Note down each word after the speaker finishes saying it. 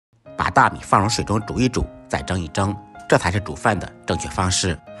把大米放入水中煮一煮，再蒸一蒸，这才是煮饭的正确方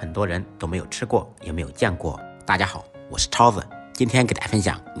式。很多人都没有吃过，也没有见过。大家好，我是超子，今天给大家分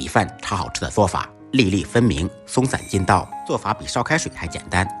享米饭超好吃的做法，粒粒分明，松散筋道，做法比烧开水还简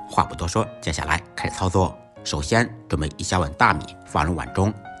单。话不多说，接下来开始操作。首先准备1小碗大米，放入碗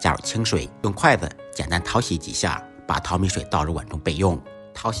中，加入清水，用筷子简单淘洗几下，把淘米水倒入碗中备用。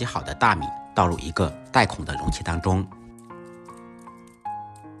淘洗好的大米倒入一个带孔的容器当中，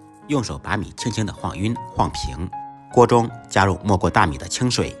用手把米轻轻地晃匀晃平。锅中加入没过大米的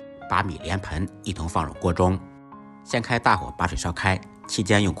清水，把米连盆一同放入锅中。先开大火把水烧开，期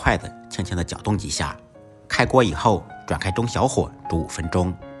间用筷子轻轻地搅动几下。开锅以后转开中小火煮5分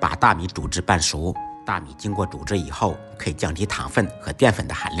钟，把大米煮至半熟。大米经过煮制以后，可以降低糖分和淀粉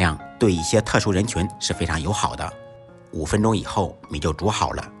的含量，对一些特殊人群是非常友好的。5分钟以后，米就煮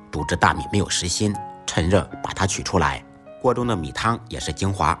好了。煮至大米没有实心，趁热把它取出来。锅中的米汤也是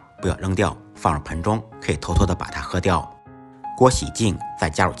精华，不要扔掉，放入盆中，可以偷偷的把它喝掉。锅洗净，再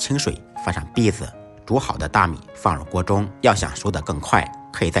加入清水，放上篦子。煮好的大米放入锅中，要想熟得更快，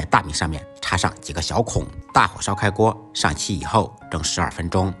可以在大米上面插上几个小孔。大火烧开锅，上气以后蒸12分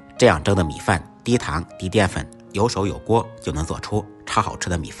钟。这样蒸的米饭低糖低淀粉，有手有锅就能做出超好吃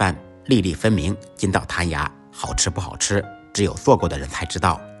的米饭，粒粒分明，筋道弹牙。好吃不好吃，只有做过的人才知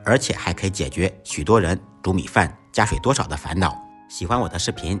道，而且还可以解决许多人煮米饭加水多少的烦恼。喜欢我的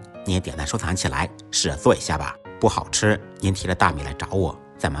视频，您也点赞收藏起来，试着做一下吧。不好吃，您提着大米来找我，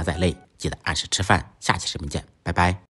再忙再累，记得按时吃饭。下期视频见，拜拜。